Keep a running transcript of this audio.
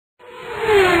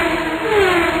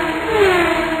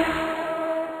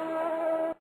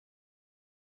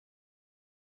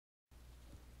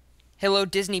Hello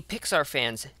Disney Pixar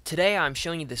fans, today I'm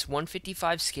showing you this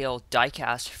 155 scale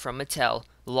diecast from Mattel,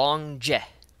 Long Je.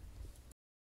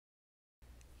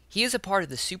 He is a part of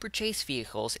the Super Chase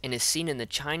vehicles and is seen in the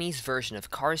Chinese version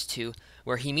of Cars 2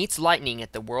 where he meets Lightning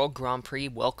at the World Grand Prix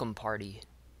welcome party.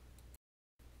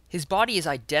 His body is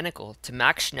identical to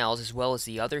Max Schnell's as well as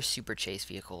the other Super Chase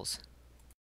vehicles.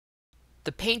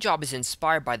 The paint job is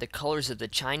inspired by the colors of the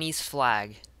Chinese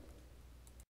flag.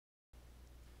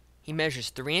 He measures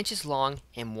 3 inches long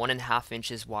and 1.5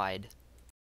 inches wide.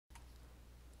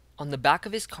 On the back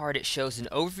of his card it shows an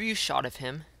overview shot of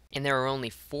him, and there are only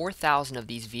 4,000 of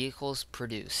these vehicles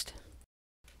produced.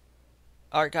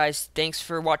 Alright guys, thanks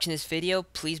for watching this video.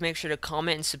 Please make sure to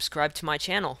comment and subscribe to my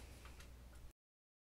channel.